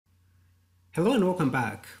Hello and welcome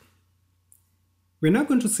back. We're now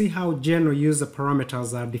going to see how general user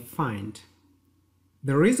parameters are defined.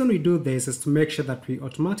 The reason we do this is to make sure that we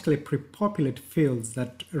automatically pre-populate fields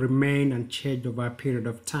that remain unchanged over a period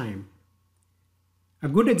of time. A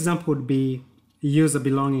good example would be a user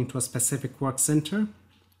belonging to a specific work center.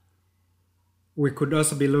 We could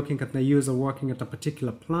also be looking at the user working at a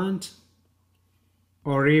particular plant,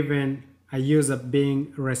 or even a user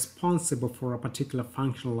being responsible for a particular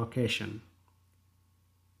functional location.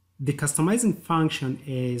 The customizing function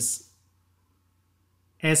is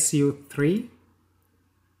SU3,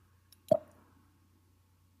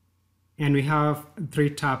 and we have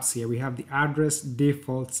three tabs here. We have the address,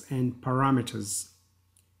 defaults, and parameters.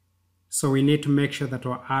 So we need to make sure that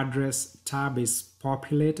our address tab is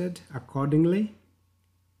populated accordingly.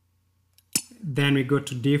 Then we go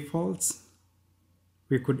to defaults.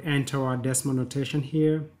 We could enter our decimal notation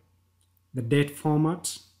here, the date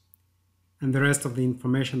format, and the rest of the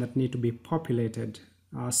information that need to be populated,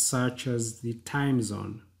 such as the time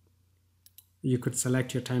zone. You could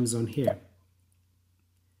select your time zone here.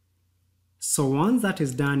 So once that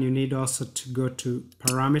is done, you need also to go to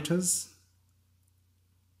parameters.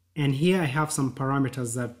 And here I have some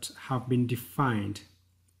parameters that have been defined.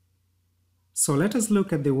 So let us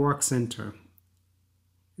look at the work center.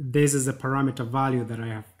 This is a parameter value that I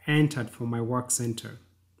have entered for my work center.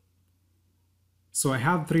 So I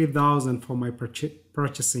have 3,000 for my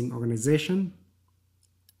purchasing organization,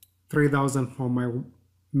 3,000 for my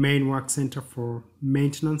main work center for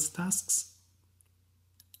maintenance tasks,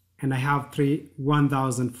 and I have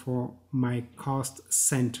 1,000 for my cost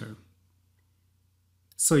center.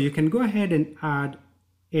 So you can go ahead and add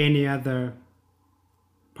any other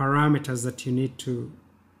parameters that you need to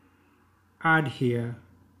add here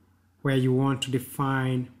where you want to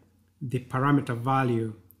define the parameter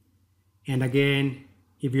value. And again,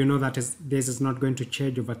 if you know that this is not going to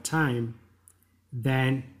change over time,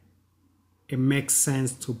 then it makes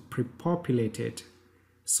sense to pre-populate it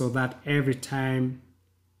so that every time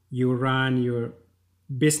you run your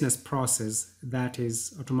business process, that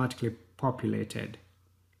is automatically populated.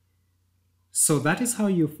 So that is how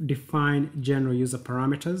you define general user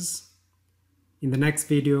parameters. In the next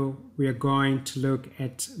video, we are going to look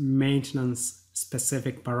at maintenance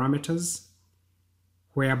specific parameters,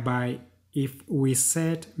 whereby if we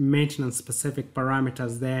set maintenance specific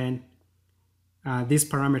parameters, then these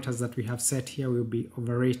parameters that we have set here will be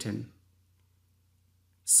overwritten.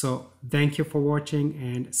 So thank you for watching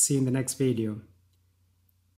and see you in the next video.